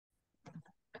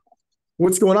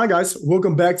What's going on, guys?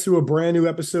 Welcome back to a brand new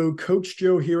episode. Coach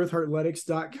Joe here with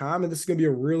Heartletics.com, and this is going to be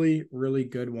a really, really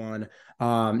good one.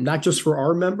 Not just for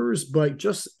our members, but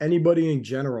just anybody in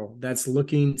general that's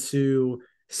looking to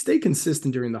stay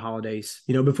consistent during the holidays.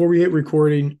 Before we hit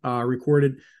recorded,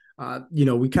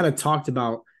 we kind of talked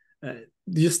about uh,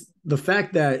 just the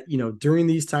fact that, during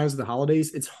these times of the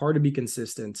holidays, it's hard to be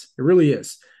consistent. It really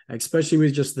is, especially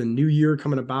with just the new year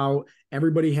coming about.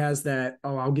 Everybody has that,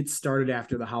 oh, I'll get started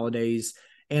after the holidays.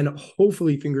 And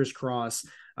hopefully, fingers crossed,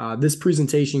 this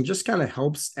presentation just kind of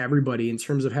helps everybody in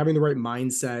terms of having the right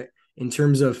mindset, in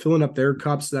terms of filling up their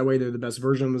cups. That way, they're the best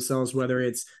version of themselves, whether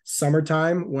it's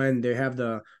summertime when they have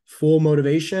the full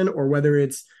motivation, or whether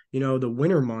it's, the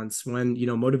winter months when,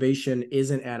 motivation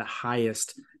isn't at a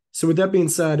highest. So with that being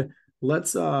said,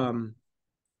 let's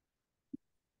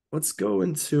go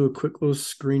into a quick little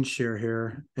screen share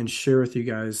here and share with you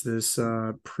guys this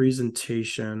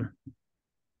presentation.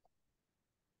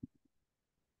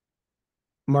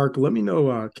 Mark, let me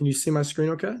know, can you see my screen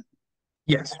okay?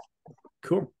 Yes.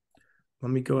 Cool.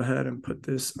 Let me go ahead and put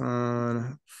this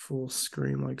on full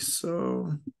screen like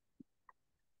so.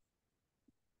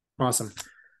 Awesome.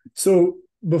 So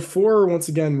before, once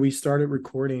again, we started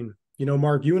recording,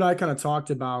 Mark, you and I kind of talked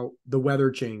about the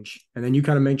weather change. And then you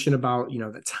kind of mentioned about,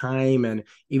 the time and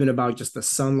even about just the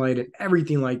sunlight and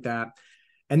everything like that.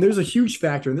 And there's a huge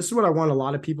factor. And this is what I want a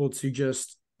lot of people to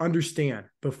just understand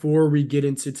before we get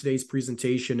into today's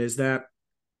presentation is that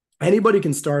anybody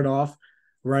can start off,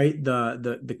 right?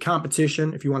 The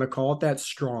competition, if you want to call it that,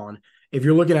 strong. If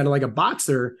you're looking at it like a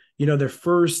boxer, their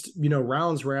first,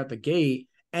 rounds were at the gate.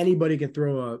 Anybody can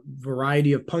throw a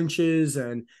variety of punches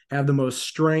and have the most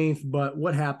strength. But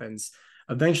what happens?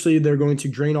 Eventually, they're going to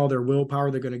drain all their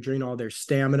willpower. They're going to drain all their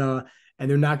stamina, and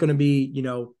they're not going to be,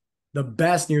 the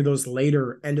best near those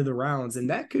later end of the rounds. And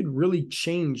that could really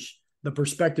change the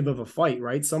perspective of a fight,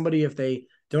 right? Somebody, if they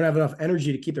don't have enough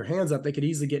energy to keep their hands up, they could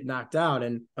easily get knocked out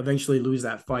and eventually lose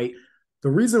that fight. The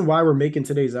reason why we're making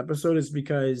today's episode is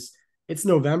because it's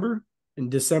November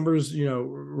and December's,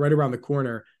 right around the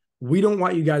corner. We don't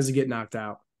want you guys to get knocked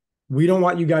out. We don't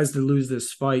want you guys to lose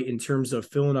this fight in terms of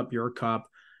filling up your cup.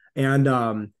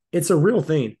 And it's a real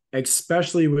thing,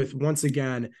 especially with, once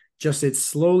again, just it's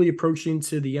slowly approaching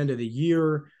to the end of the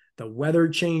year. The weather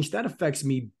change that affects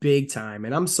me big time.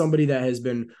 And I'm somebody that has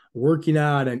been working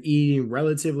out and eating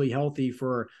relatively healthy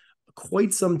for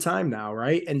quite some time now,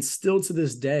 right? And still to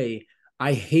this day,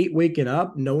 I hate waking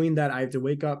up knowing that I have to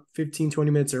wake up 15, 20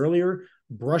 minutes earlier,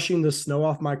 brushing the snow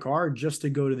off my car just to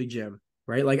go to the gym,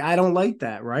 right? Like I don't like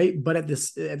that, right? But at the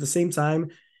same time,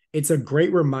 it's a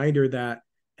great reminder that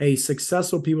hey,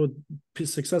 successful people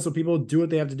do what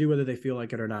they have to do whether they feel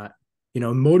like it or not.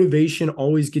 Motivation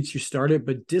always gets you started,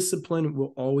 but discipline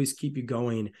will always keep you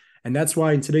going. And that's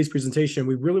why in today's presentation,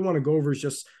 we really want to go over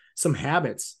just some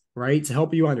habits, right? To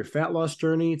help you on your fat loss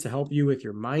journey, to help you with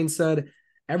your mindset,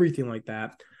 everything like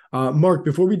that. Mark,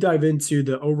 before we dive into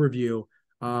the overview,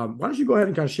 why don't you go ahead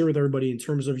and kind of share with everybody in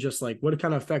terms of just like what it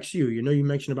kind of affects you? You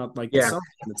mentioned about like the Yeah. sun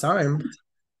and the time.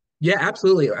 Yeah,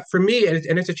 absolutely. For me,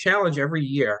 and it's a challenge every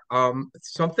year.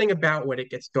 Something about when it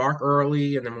gets dark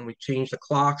early and then when we change the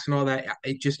clocks and all that,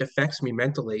 it just affects me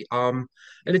mentally. And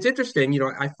it's interesting,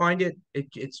 I find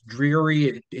it's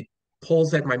dreary. It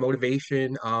pulls at my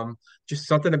motivation. Just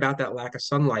something about that lack of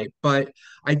sunlight. But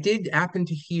I did happen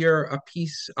to hear a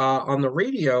piece on the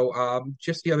radio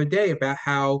just the other day about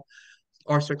how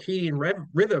our circadian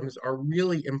rhythms are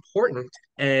really important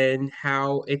and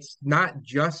how it's not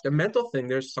just a mental thing.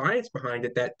 There's science behind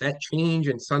it that change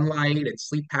in sunlight and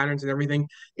sleep patterns and everything,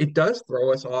 it does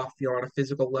throw us off, on a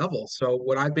physical level. So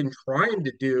what I've been trying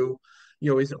to do,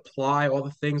 is apply all the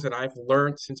things that I've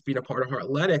learned since being a part of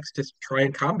Heartletics to try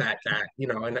and combat that,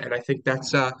 and I think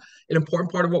that's an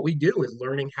important part of what we do is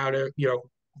learning how to,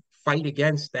 fight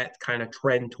against that kind of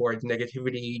trend towards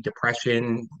negativity,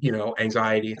 depression,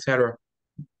 anxiety, etc.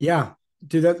 Yeah,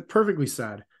 dude, that's perfectly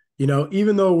said.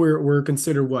 Even though we're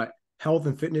considered what health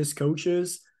and fitness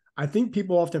coaches, I think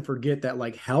people often forget that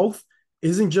like health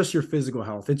isn't just your physical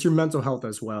health, it's your mental health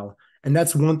as well. And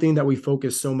that's one thing that we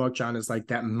focus so much on is like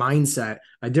that mindset,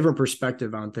 a different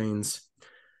perspective on things.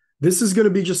 This is going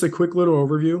to be just a quick little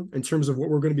overview in terms of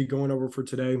what we're going to be going over for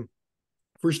today.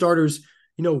 For starters,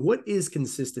 what is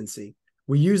consistency?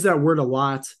 We use that word a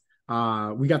lot.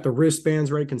 We got the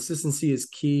wristbands, right? Consistency is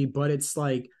key, but it's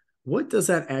like, what does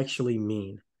that actually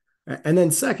mean? And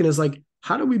then second is like,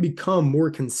 how do we become more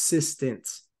consistent?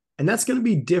 And that's going to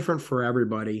be different for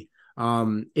everybody.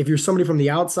 If you're somebody from the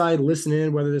outside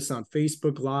listening, whether this is on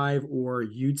Facebook Live or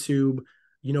YouTube,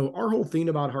 our whole thing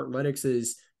about Heartletics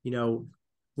is,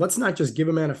 let's not just give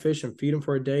a man a fish and feed him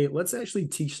for a day. Let's actually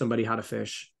teach somebody how to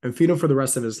fish and feed him for the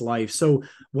rest of his life. So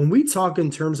when we talk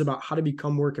in terms about how to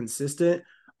become more consistent,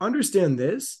 understand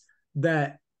this,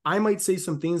 that I might say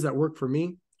some things that work for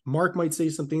me. Mark might say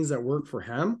some things that work for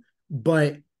him,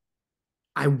 but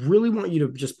I really want you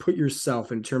to just put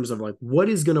yourself in terms of like what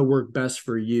is going to work best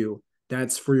for you.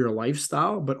 That's for your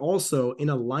lifestyle, but also in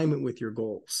alignment with your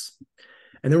goals.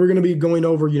 And then we're going to be going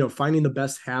over, finding the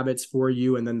best habits for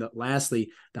you. And then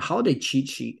lastly, the holiday cheat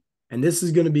sheet. And this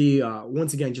is going to be,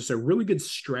 once again, just a really good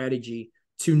strategy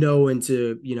to know and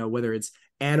to, whether it's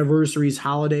anniversaries,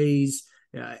 holidays,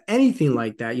 anything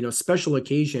like that, special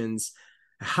occasions,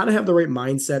 how to have the right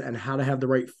mindset and how to have the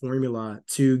right formula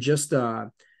to just,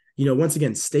 once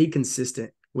again, stay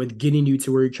consistent with getting you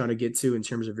to where you're trying to get to in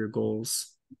terms of your goals.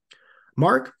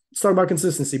 Mark, let's talk about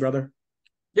consistency, brother.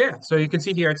 Yeah, so you can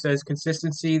see here it says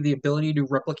consistency, the ability to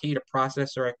replicate a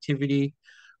process or activity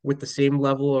with the same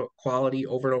level of quality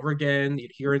over and over again, the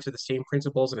adherence to the same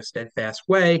principles in a steadfast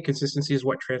way. Consistency is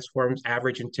what transforms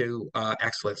average into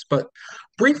excellence. But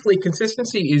briefly,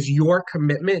 consistency is your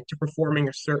commitment to performing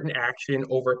a certain action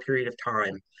over a period of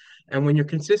time. And when you're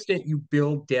consistent, you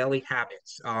build daily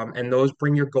habits, and those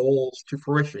bring your goals to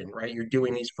fruition, right? You're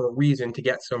doing these for a reason to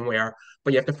get somewhere,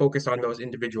 but you have to focus on those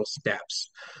individual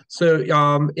steps. So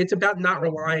it's about not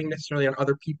relying necessarily on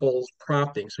other people's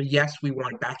prompting. So yes, we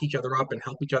want to back each other up and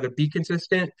help each other be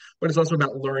consistent, but it's also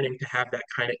about learning to have that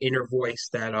kind of inner voice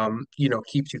that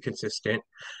keeps you consistent.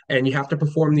 And you have to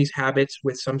perform these habits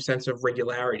with some sense of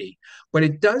regularity. But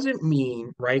it doesn't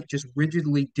mean, right, just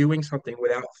rigidly doing something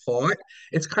without thought.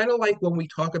 It's kind of like when we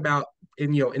talk about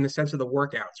in the sense of the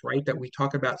workouts, right? That we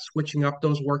talk about switching up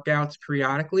those workouts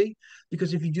periodically,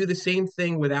 because if you do the same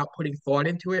thing without putting thought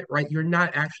into it, right, you're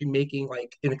not actually making,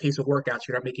 like in the case of workouts,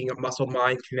 you're not making a muscle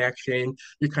mind connection.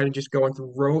 You're kind of just going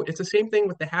through rote. It's the same thing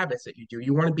with the habits that you do.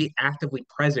 You want to be actively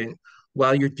present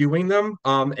while you're doing them,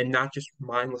 and not just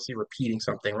mindlessly repeating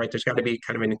something, right? There's got to be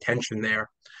kind of an intention there.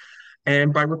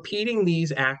 And by repeating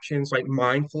these actions like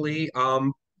mindfully,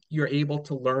 you're able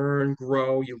to learn,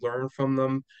 grow, you learn from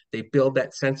them. They build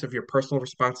that sense of your personal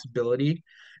responsibility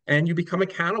and you become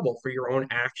accountable for your own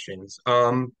actions.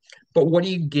 But what do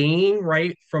you gain,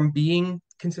 right, from being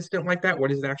consistent like that?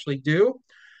 What does it actually do?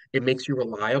 It makes you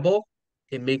reliable.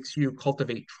 It makes you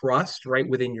cultivate trust, right,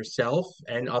 within yourself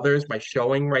and others by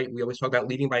showing, right? We always talk about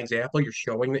leading by example. You're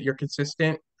showing that you're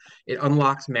consistent. It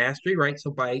unlocks mastery, right? So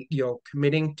by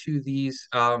committing to these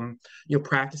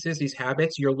practices, these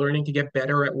habits, you're learning to get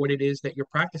better at what it is that you're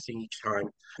practicing each time.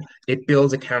 It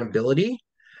builds accountability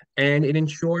and it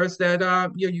ensures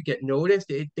that you get noticed.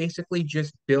 It basically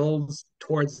just builds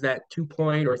towards that 2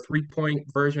 point or 3 point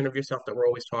version of yourself that we're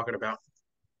always talking about.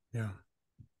 Yeah.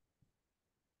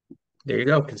 There you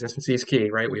go. Consistency is key,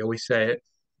 right? We always say it.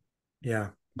 Yeah.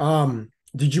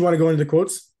 Did you want to go into the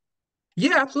quotes?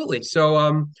 Yeah, absolutely.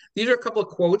 So these are a couple of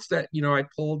quotes that I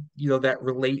pulled that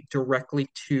relate directly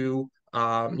to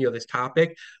this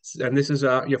topic. And this is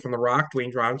from The Rock,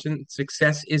 Dwayne Johnson.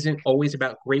 Success isn't always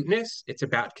about greatness, it's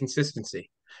about consistency.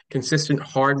 Consistent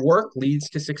hard work leads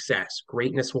to success.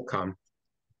 Greatness will come.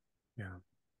 Yeah.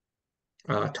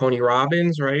 Tony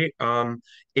Robbins, right?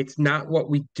 It's not what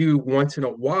we do once in a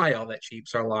while that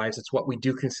shapes our lives. It's what we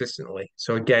do consistently.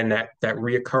 So again, that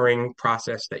reoccurring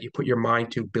process that you put your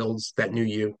mind to builds that new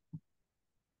you.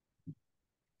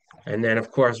 And then, of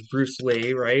course, Bruce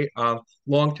Lee, right?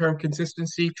 Long-term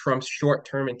consistency trumps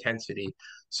short-term intensity.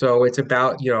 So it's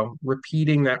about,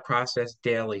 repeating that process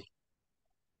daily.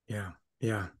 Yeah.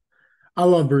 Yeah. I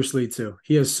love Bruce Lee too.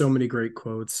 He has so many great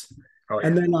quotes. Oh,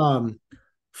 And yeah. then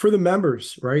for the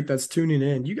members, right, that's tuning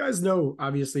in, you guys know,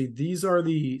 obviously, these are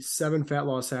the 7 fat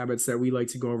loss habits that we like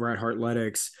to go over at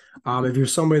Heartletics. If you're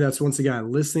somebody that's once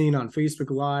again listening on Facebook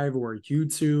Live or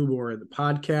YouTube or the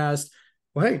podcast,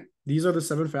 well, hey, these are the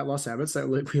 7 fat loss habits that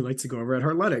we like to go over at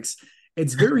Heartletics.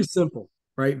 It's very simple,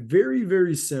 right? Very,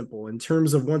 very simple in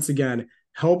terms of, once again,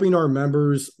 helping our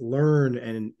members learn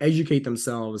and educate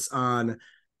themselves on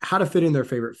how to fit in their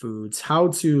favorite foods, how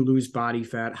to lose body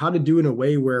fat, how to do it in a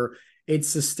way where it's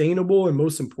sustainable, and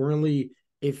most importantly,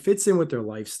 it fits in with their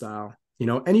lifestyle.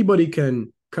 Anybody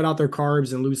can cut out their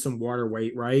carbs and lose some water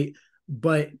weight, right?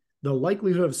 But the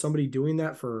likelihood of somebody doing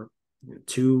that for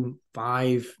 2,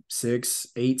 5, 6,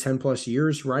 8, 10 plus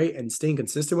years, right, and staying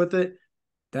consistent with it,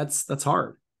 that's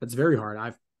hard. That's very hard.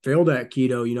 I've failed at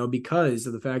keto, because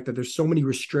of the fact that there's so many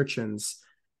restrictions.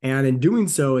 And in doing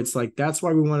so, it's like, that's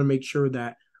why we want to make sure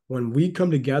that when we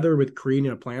come together with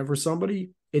creating a plan for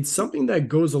somebody, it's something that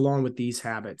goes along with these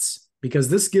habits, because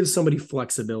this gives somebody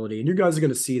flexibility. And you guys are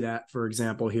going to see that, for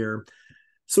example, here.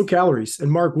 So calories. And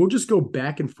Mark, we'll just go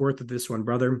back and forth with this one,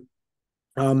 brother.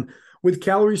 Um, with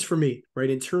calories for me, right?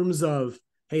 In terms of,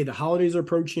 hey, the holidays are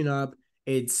approaching up.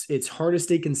 It's hard to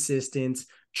stay consistent.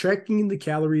 Tracking the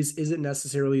calories isn't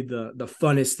necessarily the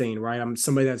funnest thing, right? I'm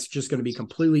somebody that's just going to be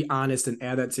completely honest and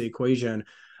add that to the equation.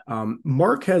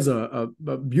 Mark has a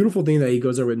beautiful thing that he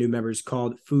goes over with new members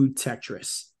called Food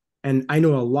Tetris. And I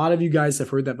know a lot of you guys have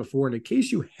heard that before. And in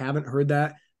case you haven't heard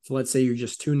that, so let's say you're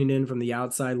just tuning in from the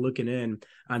outside looking in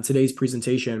on today's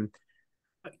presentation,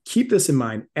 keep this in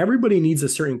mind. Everybody needs a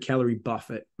certain calorie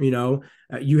buffet.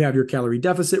 You have your calorie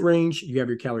deficit range, you have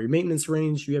your calorie maintenance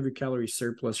range, you have your calorie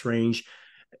surplus range.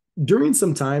 During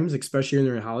some times, especially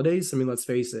during holidays, I mean, let's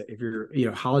face it, if you're,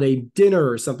 holiday dinner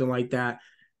or something like that,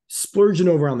 splurging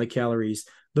over on the calories,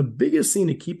 the biggest thing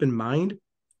to keep in mind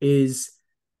is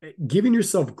giving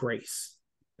yourself grace.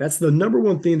 That's the number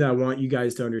one thing that I want you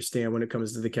guys to understand when it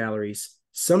comes to the calories.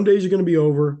 Some days you're going to be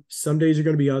over, some days you're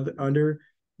going to be under.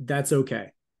 That's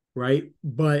okay, right?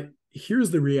 But here's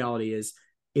the reality is,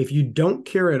 if you don't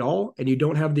care at all and you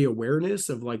don't have the awareness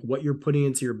of like what you're putting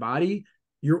into your body,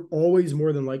 you're always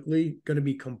more than likely going to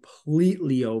be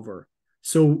completely over.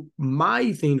 So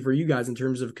my thing for you guys in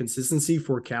terms of consistency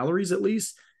for calories, at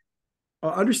least,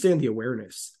 understand the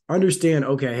awareness. Understand,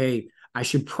 okay, hey, I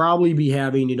should probably be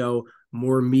having,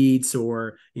 more meats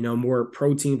or, more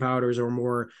protein powders or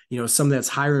more, something that's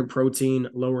higher in protein,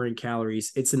 lower in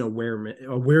calories. It's an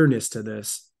awareness to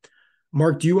this.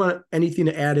 Mark, do you want anything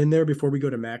to add in there before we go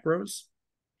to macros?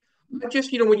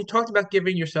 Just, when you talked about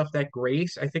giving yourself that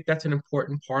grace, I think that's an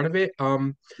important part of it.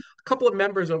 A couple of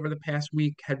members over the past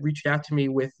week had reached out to me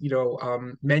with,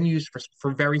 menus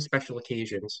for very special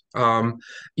occasions,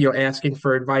 asking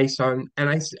for advice on,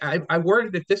 and I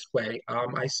worded it this way.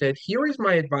 I said, here is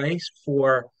my advice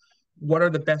for what are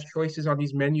the best choices on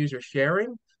these menus you're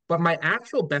sharing. But my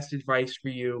actual best advice for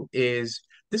you is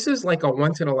this is like a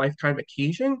once in a lifetime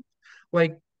occasion.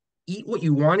 Like, eat what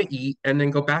you want to eat and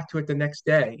then go back to it the next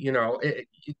day.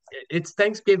 It's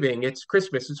Thanksgiving, it's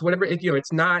Christmas, it's whatever.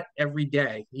 It's not every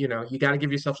day. You got to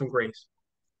give yourself some grace.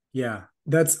 Yeah,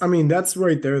 that's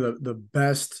right there. The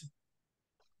best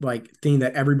like thing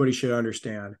that everybody should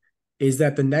understand is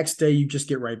that the next day you just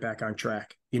get right back on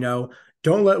track.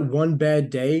 Don't let one bad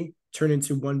day turn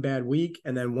into one bad week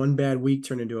and then one bad week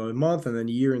turn into a month and then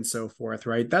a year and so forth,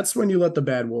 right? That's when you let the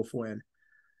bad wolf win.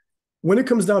 When it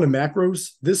comes down to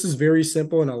macros, this is very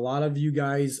simple, and a lot of you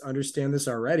guys understand this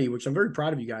already, which I'm very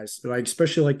proud of you guys. Like,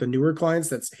 especially like the newer clients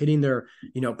that's hitting their,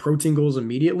 protein goals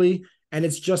immediately. And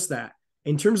it's just that.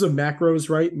 In terms of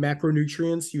macros, right?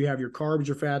 Macronutrients, you have your carbs,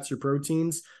 your fats, your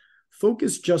proteins.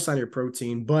 Focus just on your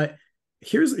protein. But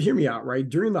hear me out, right?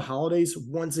 During the holidays,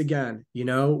 once again,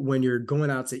 when you're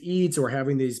going out to eat or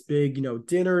having these big,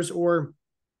 dinners, or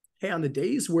hey, on the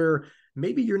days where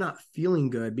maybe you're not feeling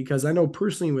good, because I know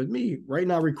personally with me right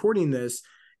now recording this,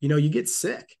 you get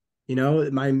sick.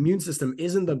 My immune system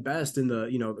isn't the best in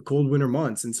the cold winter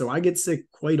months. And so I get sick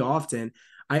quite often.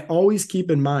 I always keep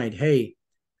in mind, hey,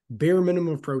 bare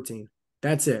minimum of protein.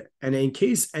 That's it. And in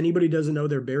case anybody doesn't know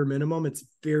their bare minimum, it's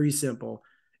very simple.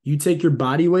 You take your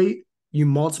body weight, you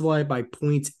multiply it by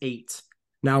 0.8.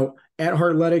 Now, at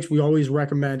Heartletics, we always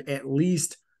recommend at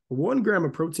least 1 gram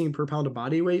of protein per pound of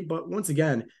body weight. But once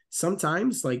again,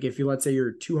 sometimes, like if let's say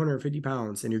you're 250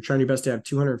 pounds and you're trying your best to have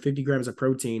 250 grams of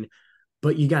protein,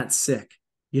 but you got sick,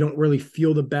 you don't really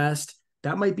feel the best,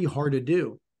 that might be hard to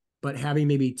do. But having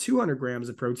maybe 200 grams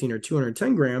of protein or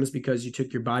 210 grams because you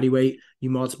took your body weight, you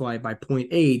multiply it by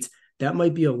 0.8, that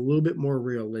might be a little bit more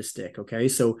realistic. Okay.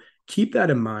 So keep that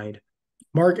in mind.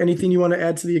 Mark, anything you want to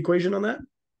add to the equation on that?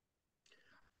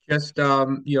 Just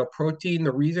protein,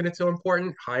 the reason it's so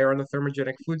important, higher on the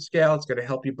thermogenic food scale, it's going to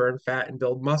help you burn fat and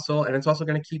build muscle, and it's also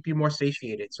going to keep you more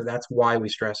satiated. So that's why we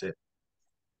stress it.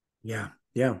 Yeah.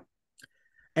 Yeah.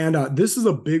 And this is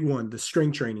a big one, the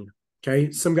strength training.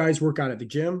 Okay. Some guys work out at the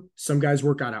gym, some guys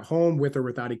work out at home with or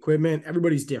without equipment.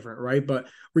 Everybody's different, right? But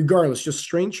regardless, just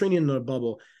strength training in a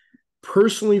bubble.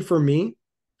 Personally, for me,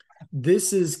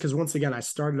 this is because once again, I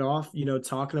started off,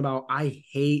 talking about I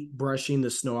hate brushing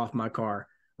the snow off my car,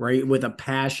 right? With a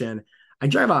passion. I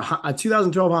drive a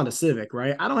 2012 Honda Civic,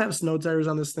 right? I don't have snow tires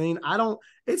on this thing.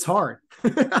 It's hard.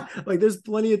 Like there's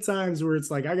plenty of times where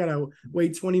it's like, I got to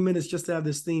wait 20 minutes just to have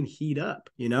this thing heat up.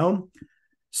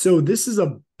 So this is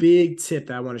a big tip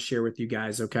that I want to share with you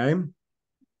guys. Okay.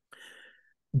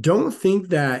 Don't think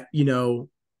that, you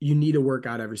need to work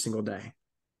out every single day.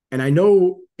 And I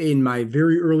know in my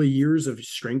very early years of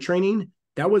strength training,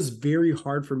 that was very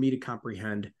hard for me to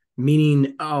comprehend.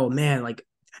 Meaning, oh man, like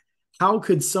how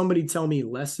could somebody tell me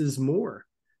less is more?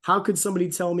 How could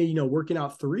somebody tell me, working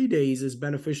out 3 days is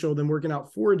beneficial than working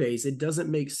out 4 days? It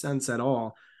doesn't make sense at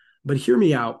all. But hear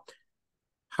me out.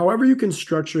 however you can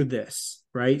structure this,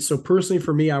 right? So personally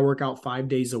for me, I work out 5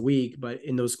 days a week, but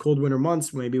in those cold winter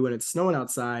months, maybe when it's snowing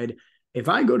outside, if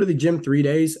I go to the gym 3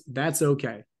 days, that's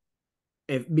okay.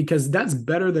 Because that's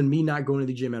better than me not going to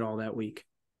the gym at all that week.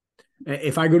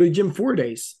 If I go to the gym 4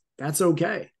 days, that's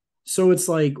okay. So it's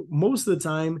like most of the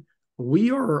time,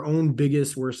 we are our own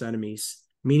biggest worst enemies,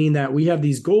 meaning that we have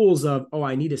these goals of, oh,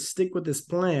 I need to stick with this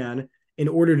plan in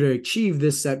order to achieve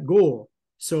this set goal.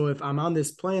 So if I'm on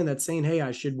this plan that's saying, hey,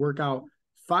 I should work out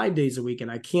 5 days a week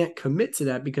and I can't commit to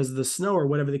that because of the snow or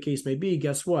whatever the case may be,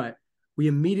 guess what? We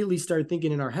immediately start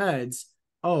thinking in our heads,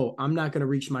 oh, I'm not going to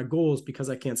reach my goals because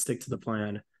I can't stick to the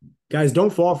plan. Guys,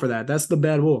 don't fall for that. That's the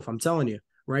bad wolf. I'm telling you,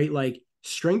 right? Like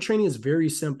strength training is very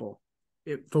simple.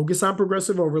 Focus on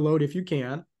progressive overload if you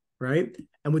can, right?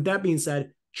 And with that being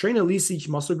said, train at least each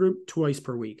muscle group twice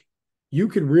per week. You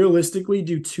could realistically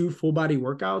do 2 full body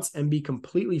workouts and be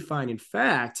completely fine. In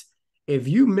fact, if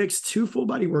you mix 2 full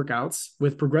body workouts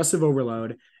with progressive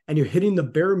overload and you're hitting the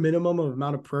bare minimum of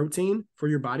amount of protein for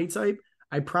your body type,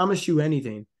 I promise you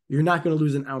anything, you're not going to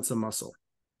lose an ounce of muscle.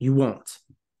 You won't.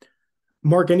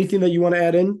 Mark, anything that you want to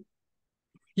add in?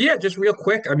 Yeah, just real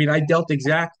quick. I mean, I dealt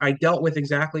with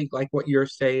exactly like what you're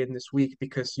saying this week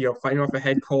because, fighting off a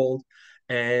head cold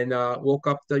and woke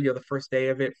up the first day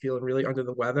of it feeling really under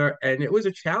the weather. And it was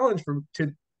a challenge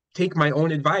to take my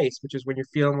own advice, which is when you're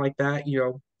feeling like that,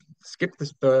 skip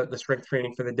the strength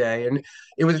training for the day. And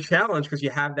it was a challenge because you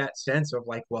have that sense of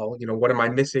like, well, what am I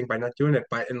missing by not doing it?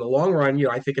 But in the long run,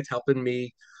 I think it's helping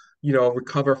me,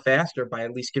 recover faster by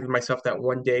at least giving myself that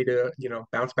one day to,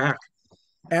 bounce back.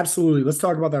 Absolutely. Let's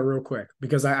talk about that real quick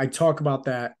because I talk about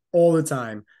that all the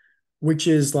time, which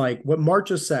is like what Mark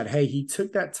just said. Hey, he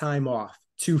took that time off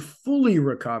to fully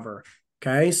recover.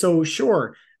 Okay. So,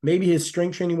 sure, maybe his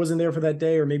strength training wasn't there for that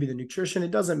day, or maybe the nutrition,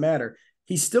 it doesn't matter.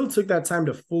 He still took that time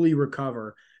to fully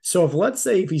recover. So, if let's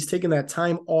say if he's taking that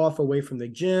time off away from the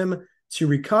gym to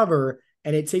recover,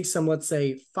 and it takes him, let's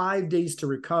say, 5 days to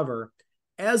recover,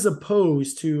 as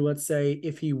opposed to, let's say,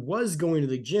 if he was going to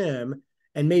the gym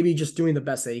and maybe just doing the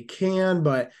best that he can,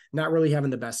 but not really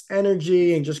having the best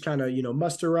energy and just kind of,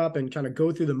 muster up and kind of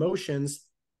go through the motions,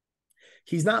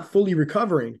 he's not fully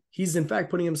recovering. He's in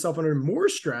fact putting himself under more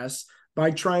stress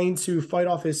by trying to fight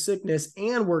off his sickness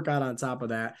and work out on top of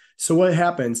that. So what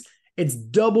happens? It's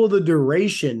double the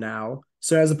duration now.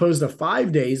 So as opposed to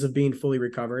 5 days of being fully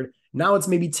recovered, now it's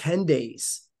maybe 10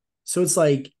 days. So it's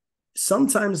like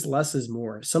sometimes less is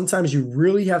more. Sometimes you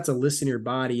really have to listen to your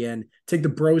body and take the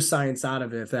bro science out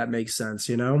of it, if that makes sense.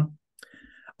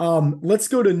 Let's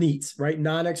go to NEAT, right?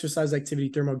 Non-exercise activity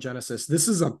thermogenesis. This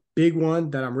is a big one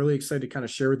that I'm really excited to kind of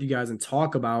share with you guys and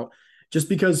talk about, just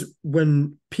because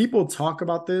when people talk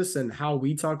about this and how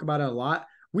we talk about it a lot,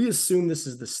 we assume this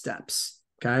is the steps,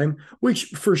 okay? Which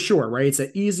for sure, right? It's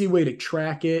an easy way to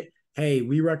track it. Hey,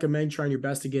 we recommend trying your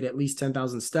best to get at least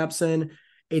 10,000 steps in.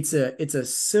 It's a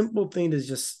simple thing to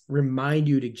just remind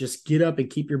you to just get up and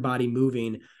keep your body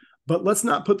moving. But let's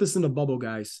not put this in a bubble,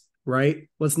 guys, right?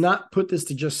 Let's not put this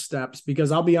to just steps, because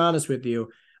I'll be honest with you.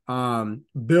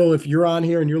 Bill, if you're on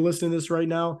here and you're listening to this right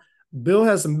now, Bill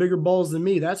has some bigger balls than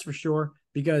me, that's for sure,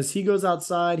 because he goes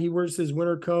outside, he wears his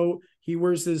winter coat, he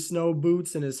wears his snow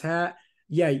boots and his hat.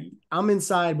 Yeah, I'm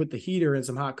inside with the heater and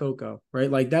some hot cocoa,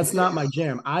 right? Like that's not my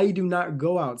jam. I do not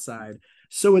go outside.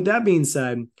 So with that being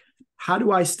said, how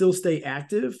do I still stay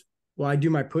active? Well, I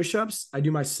do my push-ups, I do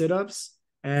my sit-ups,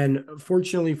 and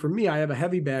fortunately for me, I have a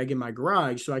heavy bag in my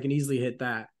garage, so I can easily hit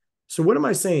that. So what am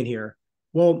I saying here?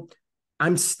 Well,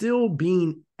 I'm still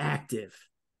being active.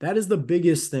 That is the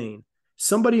biggest thing.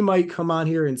 Somebody might come on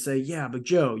here and say, yeah, but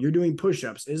Joe, you're doing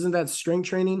push-ups. Isn't that strength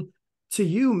training? To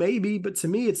you, maybe, but to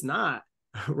me, it's not,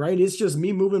 right? It's just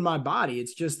me moving my body.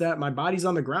 It's just that my body's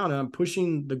on the ground and I'm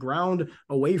pushing the ground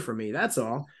away from me. That's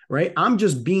all, right? I'm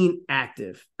just being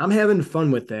active. I'm having fun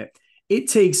with it. It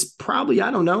takes probably, I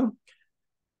don't know,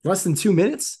 less than 2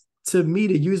 minutes to me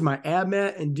to use my ab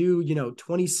mat and do,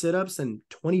 20 sit-ups and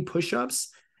 20 push-ups,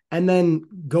 and then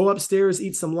go upstairs,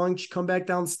 eat some lunch, come back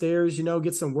downstairs,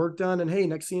 get some work done. And hey,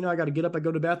 next thing you know, I got to get up, I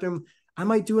go to the bathroom. I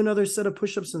might do another set of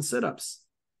push-ups and sit-ups.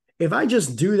 If I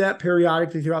just do that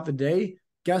periodically throughout the day,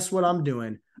 guess what I'm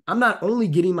doing? I'm not only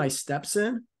getting my steps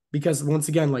in, because once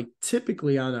again, like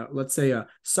typically on let's say a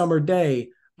summer day,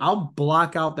 I'll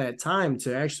block out that time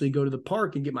to actually go to the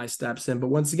park and get my steps in. But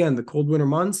once again, the cold winter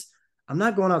months, I'm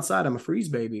not going outside. I'm a freeze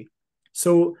baby.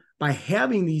 So by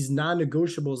having these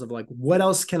non-negotiables of like, what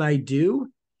else can I do?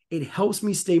 It helps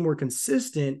me stay more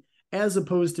consistent, as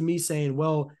opposed to me saying,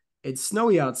 well, it's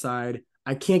snowy outside,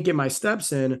 I can't get my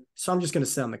steps in, so I'm just going to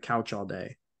sit on the couch all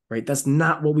day, right? That's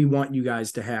not what we want you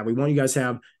guys to have. We want you guys to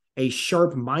have a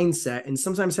sharp mindset. And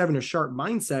sometimes having a sharp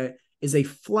mindset is a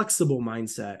flexible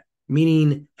mindset,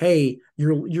 meaning, hey,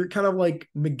 you're kind of like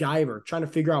MacGyver trying to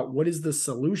figure out what is the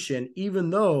solution, even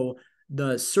though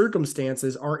the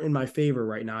circumstances aren't in my favor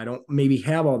right now. I don't maybe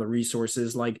have all the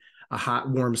resources like a hot,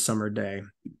 warm summer day.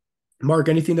 Mark,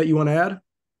 anything that you want to add?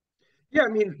 Yeah, I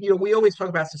mean, we always talk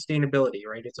about sustainability,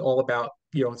 right? It's all about,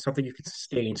 something you can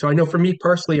sustain. So I know for me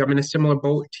personally, I'm in a similar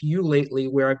boat to you lately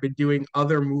where I've been doing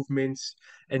other movements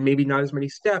and maybe not as many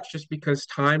steps just because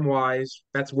time-wise,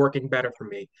 that's working better for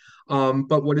me.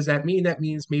 But what does that mean? That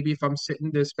means maybe if I'm sitting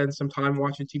to spend some time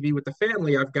watching TV with the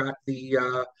family, I've got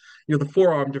the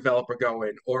forearm developer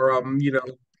going, or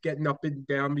getting up and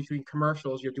down between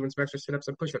commercials, you're doing some extra sit-ups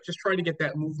and push-ups, just trying to get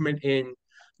that movement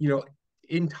you know,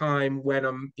 in time when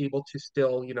I'm able to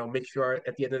still, make sure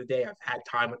at the end of the day I've had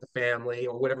time with the family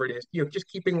or whatever it is, just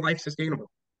keeping life sustainable.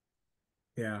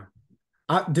 Yeah.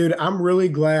 Dude, I'm really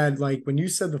glad. Like when you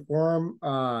said the forum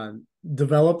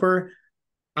developer,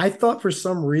 I thought for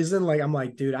some reason, like I'm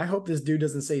like, dude, I hope this dude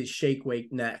doesn't say shake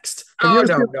weight next. Have you Oh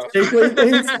ever no, seen no. shake weight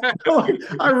things? Like,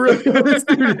 I really hope this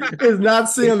dude is not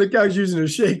sitting on the couch using a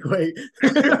shake weight.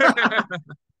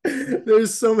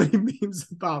 There's so many memes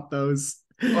about those.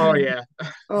 Oh yeah.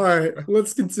 All right,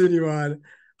 let's continue on.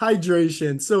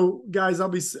 Hydration. So, guys, I'll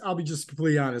be just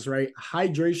completely honest, right?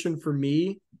 Hydration for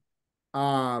me,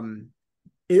 um,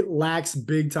 it lacks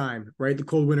big time, right? The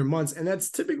cold winter months. And that's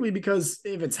typically because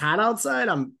if it's hot outside,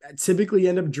 I typically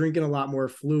end up drinking a lot more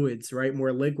fluids, right?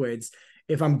 More liquids.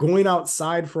 If I'm going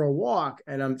outside for a walk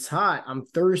and it's hot, I'm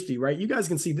thirsty, right? You guys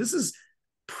can see this is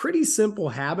pretty simple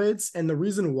habits. And the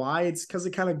reason why it's because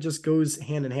it kind of just goes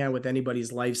hand in hand with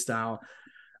anybody's lifestyle.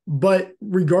 But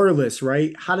regardless,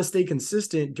 right? How to stay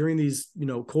consistent during these,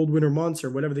 cold winter months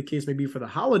or whatever the case may be for the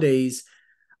holidays.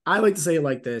 I like to say it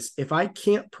like this. If I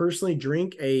can't personally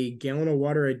drink a gallon of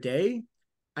water a day,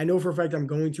 I know for a fact I'm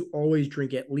going to always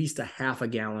drink at least a half a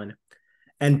gallon.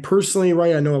 And personally,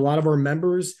 right, I know a lot of our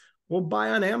members will buy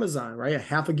on Amazon, right? A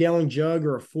half a gallon jug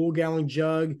or a full gallon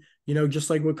jug, just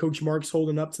like what Coach Mark's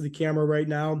holding up to the camera right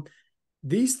now.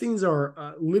 These things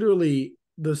are literally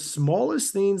the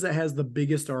smallest things that has the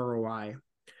biggest ROI,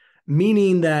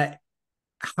 meaning that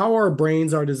how our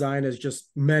brains are designed as just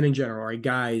men in general, right?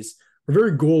 Guys, we're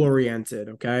very goal oriented.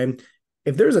 Okay.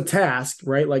 If there's a task,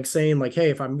 right, like saying, like, hey,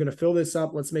 if I'm going to fill this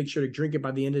up, let's make sure to drink it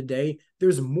by the end of the day,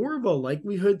 there's more of a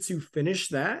likelihood to finish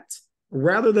that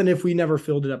rather than if we never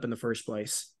filled it up in the first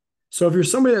place. So if you're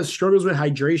somebody that struggles with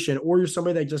hydration or you're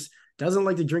somebody that just doesn't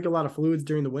like to drink a lot of fluids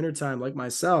during the wintertime, like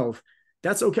myself,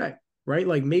 that's okay, right?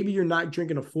 Like maybe you're not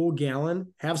drinking a full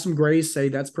gallon, have some grace, say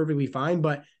that's perfectly fine,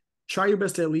 but try your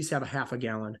best to at least have a half a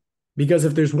gallon. Because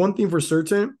if there's one thing for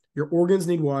certain, your organs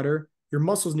need water, your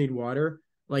muscles need water,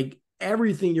 like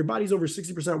everything, your body's over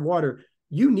 60% water.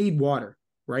 You need water,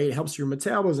 right? It helps your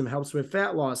metabolism, helps with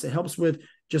fat loss, it helps with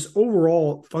just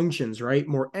overall functions, right?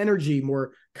 More energy,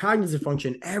 more cognitive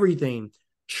function, everything.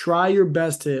 Try your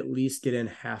best to at least get in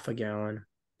half a gallon.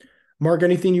 Mark,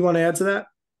 anything you want to add to that?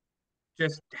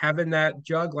 Just having that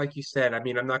jug, like you said. I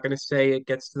mean, I'm not going to say it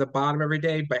gets to the bottom every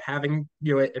day, but having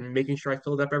it and making sure I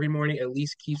fill it up every morning at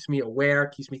least keeps me aware,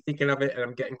 keeps me thinking of it, and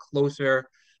I'm getting closer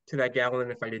to that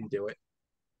gallon if I didn't do it.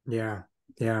 Yeah.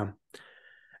 Yeah.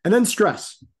 And then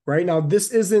stress, right? Now,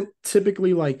 this isn't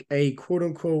typically like a quote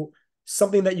unquote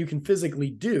something that you can physically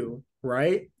do,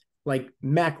 right? Like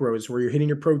macros where you're hitting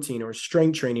your protein or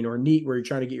strength training or NEAT where you're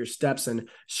trying to get your steps in.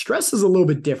 Stress is a little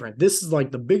bit different. This is like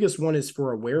the biggest one is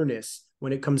for awareness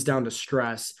when it comes down to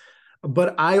stress.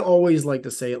 But I always like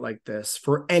to say it like this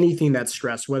for anything that's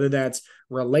stress, whether that's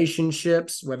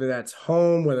relationships, whether that's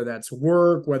home, whether that's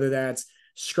work, whether that's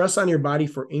stress on your body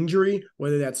for injury,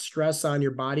 whether that's stress on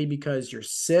your body because you're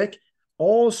sick,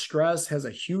 all stress has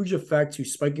a huge effect to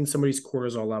spiking somebody's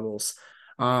cortisol levels.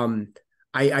 Um,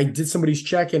 I did somebody's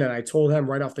check-in and I told him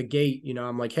right off the gate,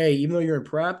 I'm like, hey, even though you're in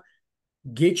prep,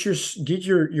 get your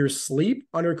sleep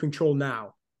under control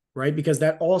now, right? Because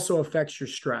that also affects your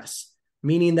stress.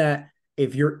 Meaning that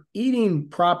if you're eating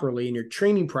properly and you're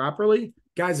training properly,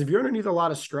 guys, if you're underneath a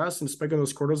lot of stress and spiking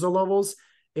those cortisol levels,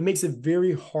 it makes it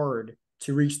very hard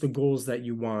to reach the goals that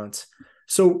you want.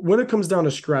 So when it comes down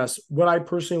to stress, what I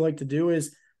personally like to do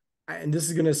is, and this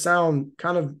is going to sound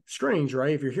kind of strange,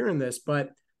 right? If you're hearing this,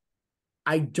 but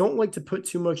I don't like to put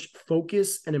too much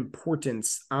focus and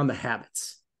importance on the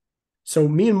habits. So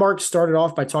me and Mark started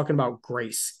off by talking about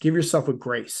grace. Give yourself a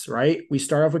grace, right? We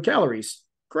start off with calories,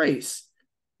 grace.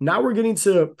 Now we're getting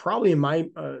to probably, in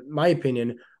my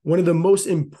opinion, one of the most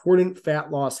important fat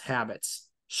loss habits,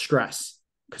 stress.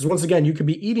 Because once again, you could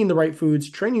be eating the right foods,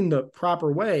 training the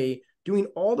proper way, doing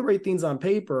all the right things on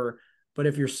paper, but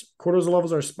if your cortisol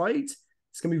levels are spiked,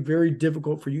 it's going to be very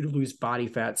difficult for you to lose body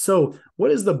fat. So,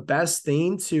 what is the best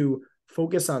thing to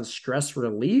focus on stress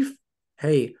relief?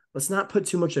 Hey, let's not put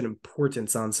too much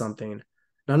importance on something.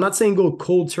 Now, I'm not saying go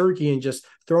cold turkey and just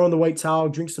throw on the white towel,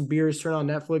 drink some beers, turn on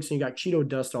Netflix, and you got Cheeto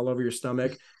dust all over your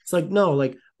stomach. It's like, no,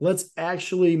 like, let's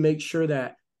actually make sure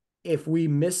that if we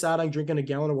miss out on drinking a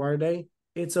gallon of water a day,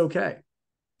 it's okay.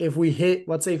 If we hit,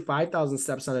 let's say, 5,000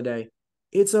 steps on a day,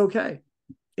 it's okay.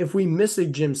 If we miss a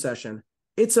gym session,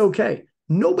 it's okay.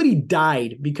 Nobody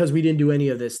died because we didn't do any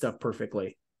of this stuff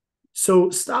perfectly. So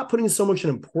stop putting so much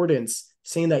importance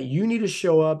saying that you need to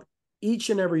show up each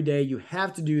and every day. You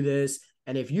have to do this.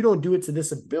 And if you don't do it to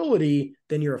this ability,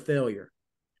 then you're a failure.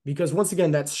 Because once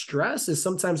again, that stress is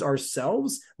sometimes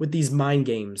ourselves with these mind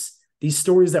games, these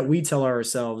stories that we tell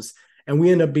ourselves, and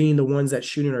we end up being the ones that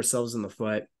shooting ourselves in the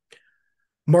foot.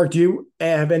 Mark, do you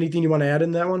have anything you want to add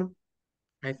in that one?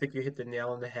 I think you hit the nail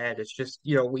on the head. It's just,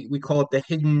 we call it the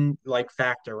hidden like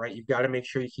factor, right? You've got to make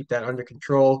sure you keep that under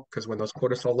control because when those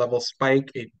cortisol levels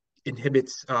spike, it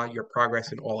inhibits your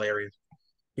progress in all areas.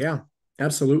 Yeah,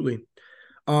 absolutely.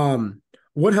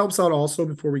 What helps out also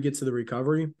before we get to the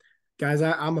recovery, guys,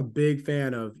 I'm a big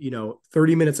fan of,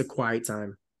 30 minutes of quiet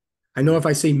time. I know if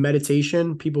I say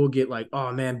meditation, people will get like,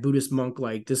 oh man, Buddhist monk,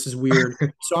 like this is weird.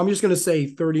 So I'm just going to say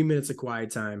 30 minutes of quiet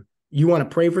time. You want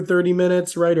to pray for 30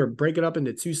 minutes, right? Or break it up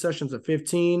into two sessions of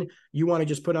 15. You want to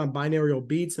just put on binaural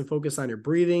beats and focus on your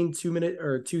breathing, 2 minute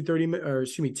or two 30 or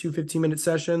excuse me, two 15-minute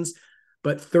sessions,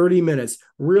 but 30 minutes,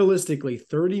 realistically,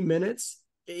 30 minutes,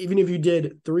 even if you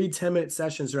did 3 10-minute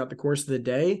sessions throughout the course of the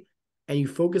day, and you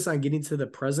focus on getting to the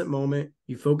present moment,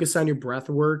 you focus on your breath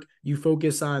work, you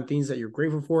focus on things that you're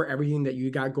grateful for, everything that you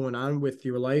got going on with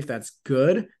your life that's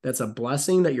good, that's a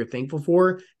blessing that you're thankful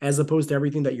for, as opposed to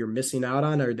everything that you're missing out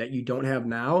on or that you don't have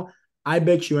now. I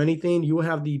bet you anything, you will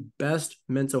have the best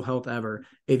mental health ever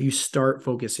if you start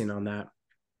focusing on that.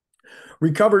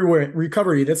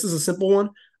 Recovery, this is a simple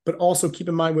one, but also keep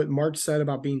in mind what Mark said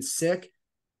about being sick.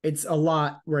 It's a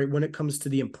lot, right, when it comes to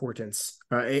the importance.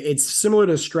 It's similar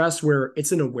to stress where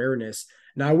it's an awareness.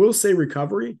 Now, I will say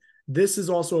recovery, this is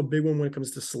also a big one when it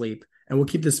comes to sleep. And we'll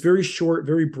keep this very short,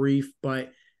 very brief,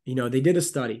 but they did a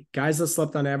study. Guys that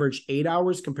slept on average 8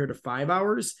 hours compared to 5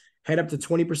 hours had up to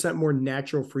 20% more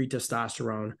natural free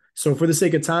testosterone. So for the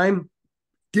sake of time,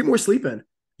 get more sleep in.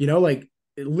 Like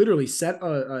literally set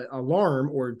a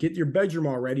alarm or get your bedroom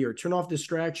all ready or turn off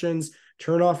distractions,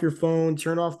 turn off your phone,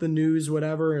 turn off the news,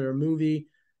 whatever, or a movie,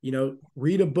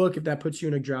 read a book if that puts you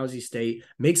in a drowsy state,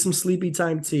 make some sleepy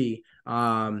time tea.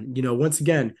 Once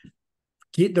again,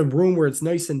 get the room where it's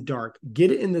nice and dark, get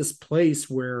it in this place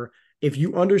where if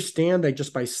you understand that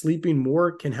just by sleeping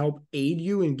more can help aid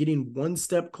you in getting one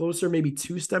step closer, maybe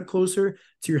two step closer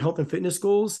to your health and fitness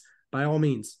goals, by all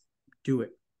means, do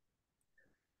it.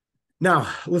 Now,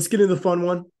 let's get into the fun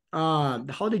one.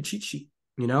 The holiday cheat sheet,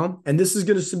 and this is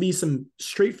going to be some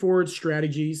straightforward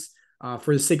strategies.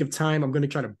 For the sake of time, I'm going to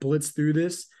try to blitz through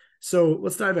this. So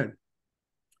let's dive in.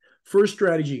 First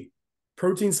strategy,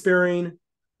 protein sparing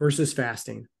versus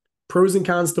fasting. Pros and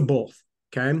cons to both,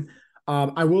 okay?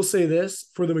 I will say this,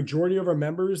 for the majority of our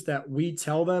members that we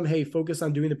tell them, hey, focus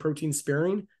on doing the protein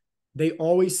sparing, they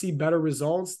always see better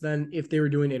results than if they were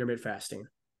doing intermittent fasting.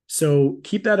 So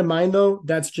keep that in mind, though.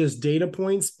 That's just data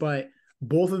points, but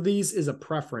both of these is a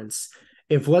preference.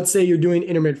 If let's say you're doing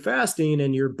intermittent fasting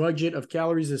and your budget of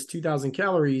calories is 2,000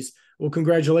 calories, well,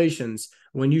 congratulations.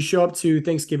 When you show up to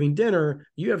Thanksgiving dinner,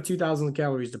 you have 2,000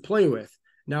 calories to play with.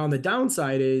 Now, on the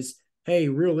downside is, hey,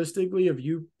 realistically, if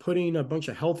you putting a bunch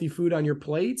of healthy food on your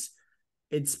plates,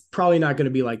 it's probably not going to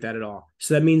be like that at all.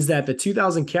 So that means that the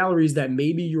 2,000 calories that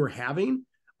maybe you're having,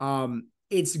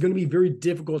 it's going to be very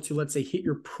difficult to, let's say, hit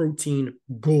your protein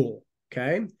goal,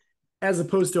 okay? As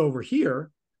opposed to over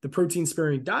here, the protein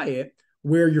sparing diet,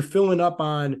 where you're filling up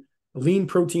on lean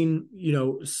protein,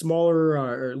 smaller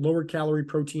or lower calorie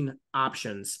protein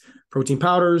options, protein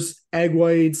powders, egg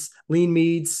whites, lean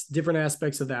meats, different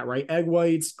aspects of that, right? Egg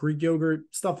whites, Greek yogurt,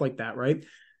 stuff like that, right?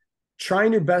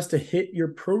 Trying your best to hit your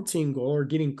protein goal or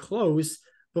getting close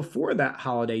before that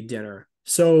holiday dinner.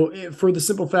 So for the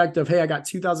simple fact of, hey, I got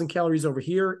 2,000 calories over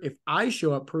here. If I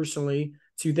show up personally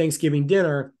to Thanksgiving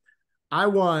dinner, I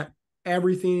want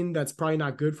everything that's probably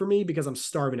not good for me because I'm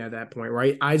starving at that point,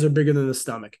 right? Eyes are bigger than the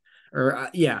stomach.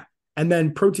 Yeah. And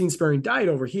then protein sparing diet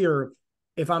over here,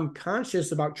 if I'm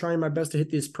conscious about trying my best to hit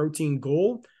this protein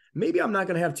goal, maybe I'm not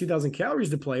going to have 2,000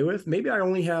 calories to play with. Maybe I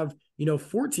only have,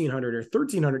 1,400 or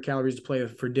 1,300 calories to play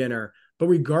with for dinner. But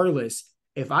regardless,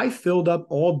 if I filled up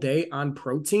all day on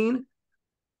protein,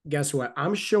 guess what?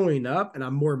 I'm showing up and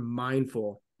I'm more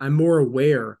mindful. I'm more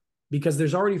aware because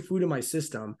there's already food in my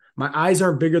system. My eyes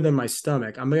aren't bigger than my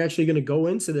stomach. I'm actually going to go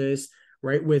into this,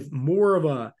 right, with more of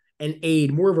an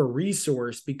aid, more of a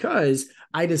resource, because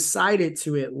I decided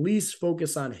to at least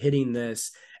focus on hitting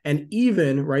this. And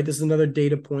even, right, this is another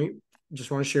data point. Just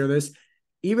want to share this.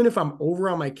 Even if I'm over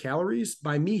on my calories,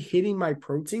 by me hitting my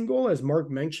protein goal, as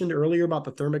Mark mentioned earlier about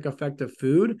the thermic effect of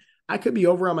food, I could be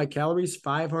over on my calories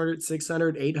 500,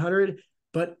 600, 800.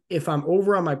 But if I'm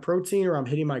over on my protein or I'm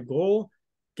hitting my goal,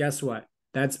 guess what?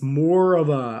 That's more of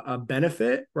a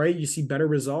benefit, right? You see better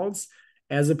results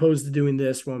as opposed to doing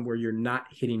this one where you're not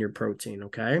hitting your protein.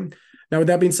 Okay. Now, with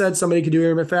that being said, somebody could do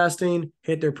intermittent fasting,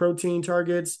 hit their protein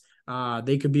targets.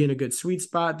 They could be in a good sweet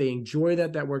spot. They enjoy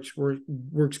that. That works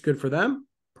good for them.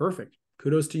 Perfect.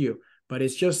 Kudos to you. But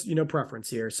it's just, preference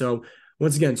here. So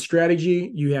once again,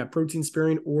 strategy, you have protein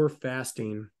sparing or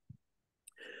fasting.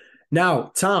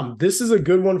 Now, Tom, this is a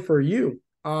good one for you.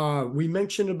 We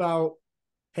mentioned about,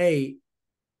 hey,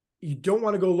 you don't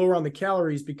want to go lower on the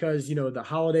calories because, the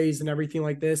holidays and everything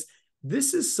like this.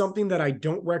 This is something that I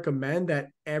don't recommend that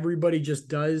everybody just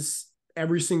does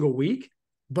every single week.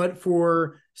 But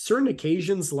for certain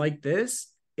occasions like this,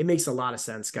 it makes a lot of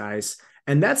sense, guys.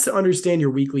 And that's to understand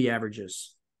your weekly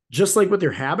averages. Just like with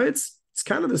your habits, it's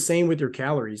kind of the same with your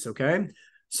calories, okay?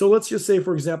 So let's just say,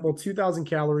 for example, 2,000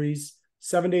 calories,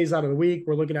 7 days out of the week,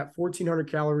 we're looking at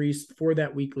 1,400 calories for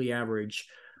that weekly average.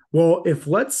 Well, if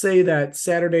let's say that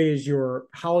Saturday is your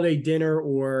holiday dinner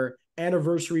or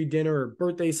anniversary dinner or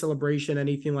birthday celebration,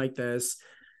 anything like this,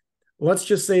 let's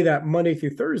just say that Monday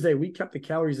through Thursday, we kept the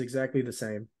calories exactly the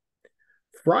same.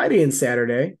 Friday and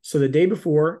Saturday, so the day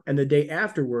before and the day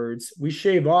afterwards, we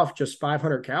shave off just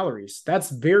 500 calories.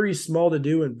 That's very small to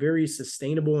do and very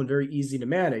sustainable and very easy to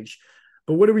manage.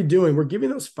 But what are we doing? We're giving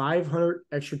those 500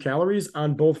 extra calories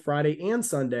on both Friday and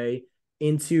Sunday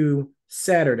into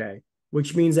Saturday,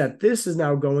 which means that this is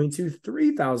now going to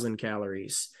 3,000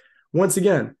 calories. Once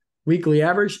again, weekly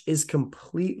average is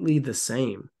completely the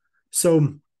same.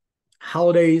 So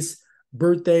holidays,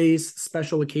 birthdays,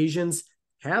 special occasions,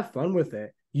 have fun with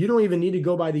it. You don't even need to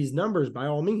go by these numbers by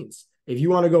all means. If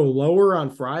you want to go lower on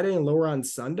Friday and lower on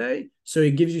Sunday, so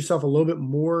it gives yourself a little bit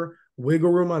more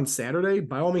wiggle room on Saturday,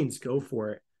 by all means, go for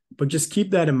it. But just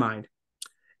keep that in mind.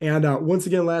 And once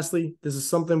again, lastly, this is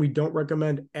something we don't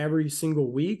recommend every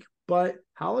single week, but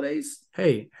holidays,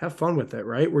 hey, have fun with it,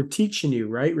 right? We're teaching you,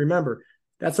 right? Remember,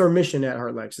 that's our mission at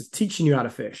Heartlex. It's teaching you how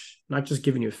to fish, not just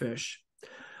giving you fish.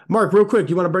 Mark, real quick,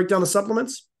 you want to break down the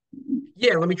supplements?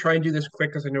 Yeah, let me try and do this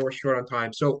quick because I know we're short on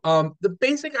time. So, the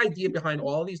basic idea behind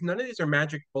all of these, none of these are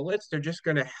magic bullets. They're just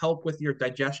going to help with your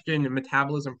digestion and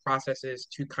metabolism processes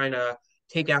to kind of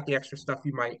take out the extra stuff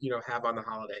you might, have on the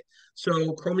holiday.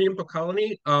 So, chromium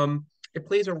picolinate, it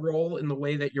plays a role in the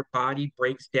way that your body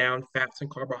breaks down fats and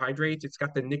carbohydrates. It's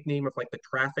got the nickname of like the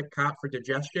traffic cop for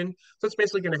digestion. So it's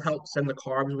basically going to help send the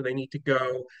carbs where they need to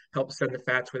go, help send the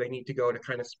fats where they need to go to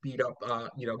kind of speed up,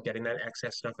 getting that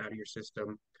excess stuff out of your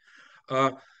system.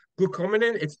 Uh,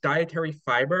 Glucosamine, it's dietary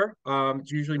fiber.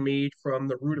 It's usually made from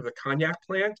the root of the cognac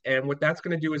plant. And what that's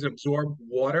going to do is absorb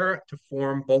water to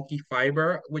form bulky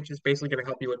fiber, which is basically going to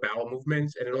help you with bowel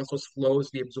movements. And it also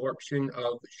slows the absorption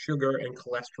of sugar and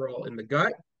cholesterol in the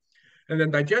gut. And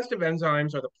then digestive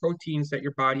enzymes are the proteins that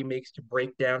your body makes to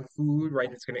break down food,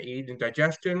 right? It's going to aid in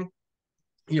digestion,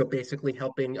 basically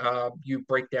helping you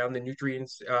break down the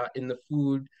nutrients in the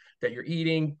food that you're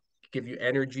eating, give you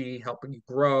energy, helping you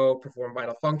grow, perform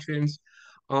vital functions.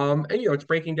 And it's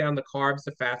breaking down the carbs,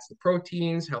 the fats, the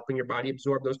proteins, helping your body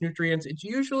absorb those nutrients. It's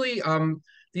usually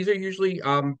these are usually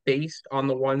based on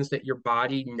the ones that your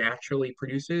body naturally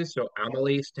produces. So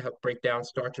amylase to help break down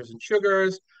starches and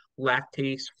sugars,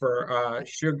 lactase for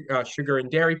sugar and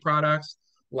dairy products,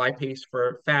 lipase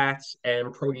for fats,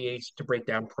 and protease to break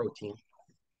down protein.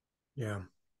 Yeah.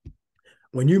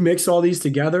 When you mix all these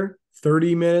together,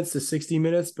 30 minutes to 60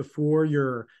 minutes before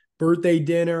your birthday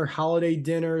dinner, holiday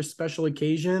dinner, special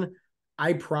occasion,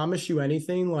 I promise you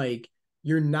anything, like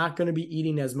you're not going to be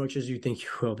eating as much as you think you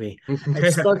will be,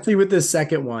 especially with the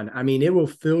second one. I mean, it will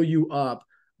fill you up,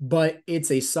 but it's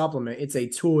a supplement, it's a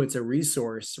tool, it's a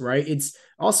resource, right? It's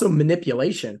also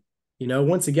manipulation.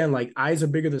 Once again, like eyes are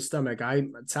bigger than stomach.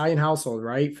 Italian household,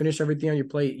 right? Finish everything on your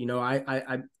plate.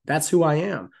 I that's who I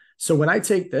am. So when I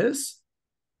take this,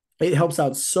 it helps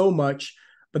out so much.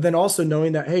 But then also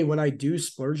knowing that, hey, when I do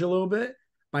splurge a little bit,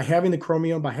 by having the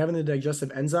chromium, by having the digestive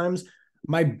enzymes,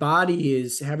 my body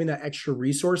is having that extra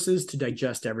resources to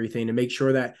digest everything and make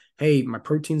sure that, hey, my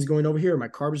protein's going over here, my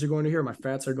carbs are going over here, my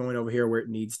fats are going over here where it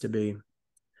needs to be.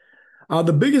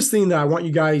 The biggest thing that I want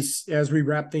you guys, as we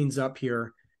wrap things up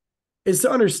here, is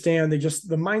to understand that just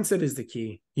the mindset is the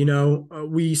key.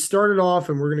 We started off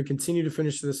and we're going to continue to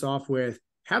finish this off with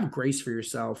have grace for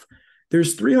yourself.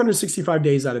 There's 365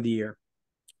 days out of the year.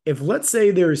 If let's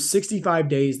say there's 65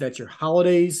 days that's your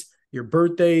holidays, your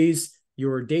birthdays,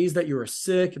 your days that you're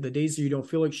sick, the days that you don't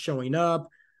feel like showing up,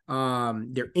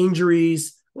 their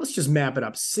injuries, let's just map it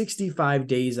up 65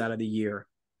 days out of the year.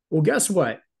 Well, guess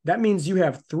what? That means you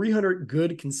have 300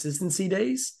 good consistency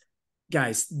days.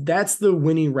 Guys, that's the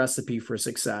winning recipe for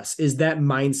success, is that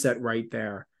mindset right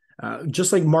there.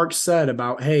 Just like Mark said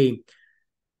about, hey,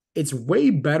 it's way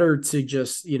better to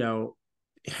just,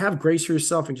 have grace for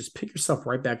yourself and just pick yourself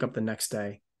right back up the next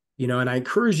day. And I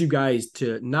encourage you guys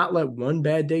to not let one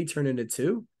bad day turn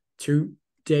into two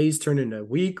days turn into a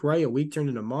week, right? A week turn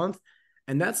into a month.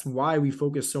 And that's why we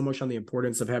focus so much on the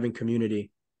importance of having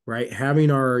community, right? Having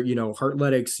our,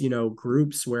 Heartletics,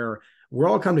 groups where we're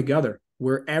all come together,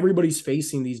 where everybody's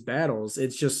facing these battles.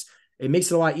 It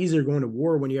makes it a lot easier going to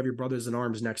war when you have your brothers in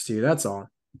arms next to you. That's all.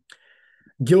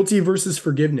 Guilty versus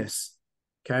forgiveness.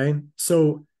 Okay.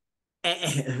 So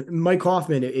Mike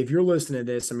Hoffman, if you're listening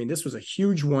to this, I mean, this was a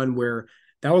huge one where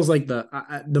that was like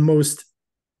the most,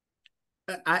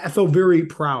 I felt very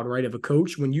proud, right, of a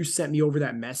coach when you sent me over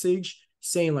that message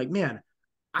saying like, man,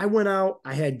 I went out,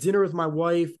 I had dinner with my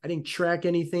wife, I didn't track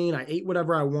anything, I ate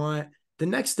whatever I want. The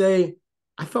next day,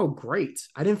 I felt great.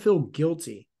 I didn't feel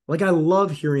guilty. Like, I love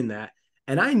hearing that.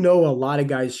 And I know a lot of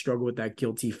guys struggle with that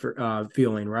guilty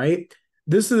feeling, right?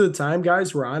 This is the time,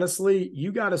 guys, where honestly,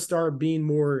 you got to start being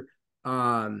more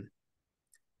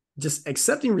just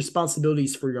accepting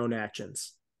responsibilities for your own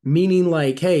actions. Meaning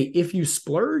like, hey, if you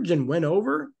splurge and went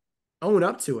over, own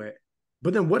up to it.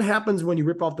 But then what happens when you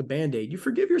rip off the Band-Aid? You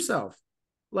forgive yourself.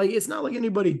 Like, it's not like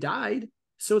anybody died.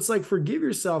 So it's like, forgive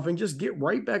yourself and just get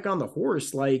right back on the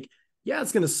horse. Like, yeah,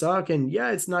 it's going to suck. And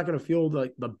yeah, it's not going to feel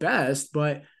like the best.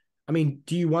 But I mean,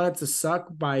 do you want it to suck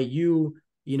by you,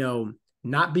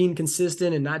 not being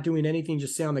consistent and not doing anything,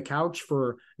 just stay on the couch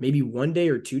for maybe 1 day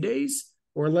or 2 days?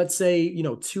 Or let's say,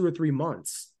 2 or 3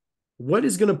 months? What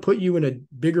is going to put you in a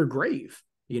bigger grave?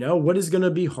 What is going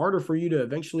to be harder for you to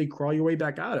eventually crawl your way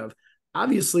back out of?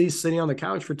 Obviously, sitting on the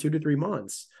couch for 2 to 3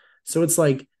 months. So it's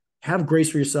like, have grace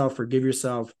for yourself, forgive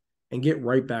yourself, and get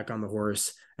right back on the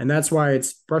horse. And that's why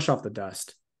it's brush off the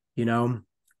dust.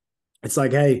 It's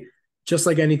like, hey, just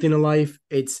like anything in life,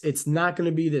 it's not going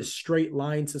to be this straight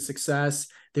line to success.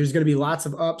 There's going to be lots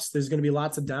of ups, there's going to be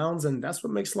lots of downs, and that's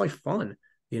what makes life fun.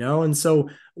 And so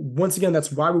once again,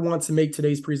 that's why we want to make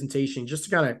today's presentation, just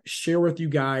to kind of share with you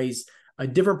guys a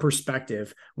different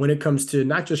perspective when it comes to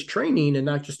not just training and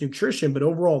not just nutrition, but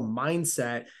overall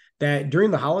mindset, that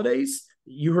during the holidays,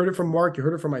 you heard it from Mark, you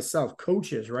heard it from myself,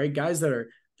 coaches, right? Guys that are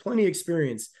plenty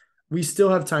experienced, we still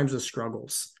have times of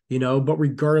struggles, but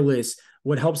regardless,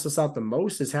 what helps us out the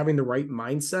most is having the right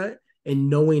mindset and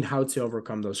knowing how to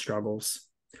overcome those struggles.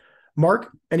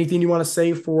 Mark, anything you want to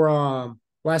say for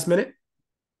last minute?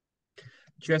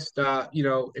 Just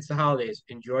it's the holidays.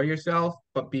 Enjoy yourself,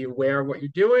 but be aware of what you're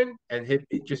doing and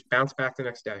just bounce back the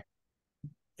next day.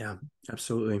 Yeah,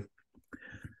 absolutely.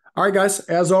 All right, guys.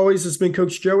 As always, it's been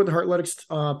Coach Joe with the Heartletics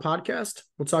podcast.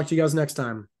 We'll talk to you guys next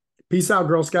time. Peace out,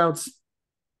 Girl Scouts.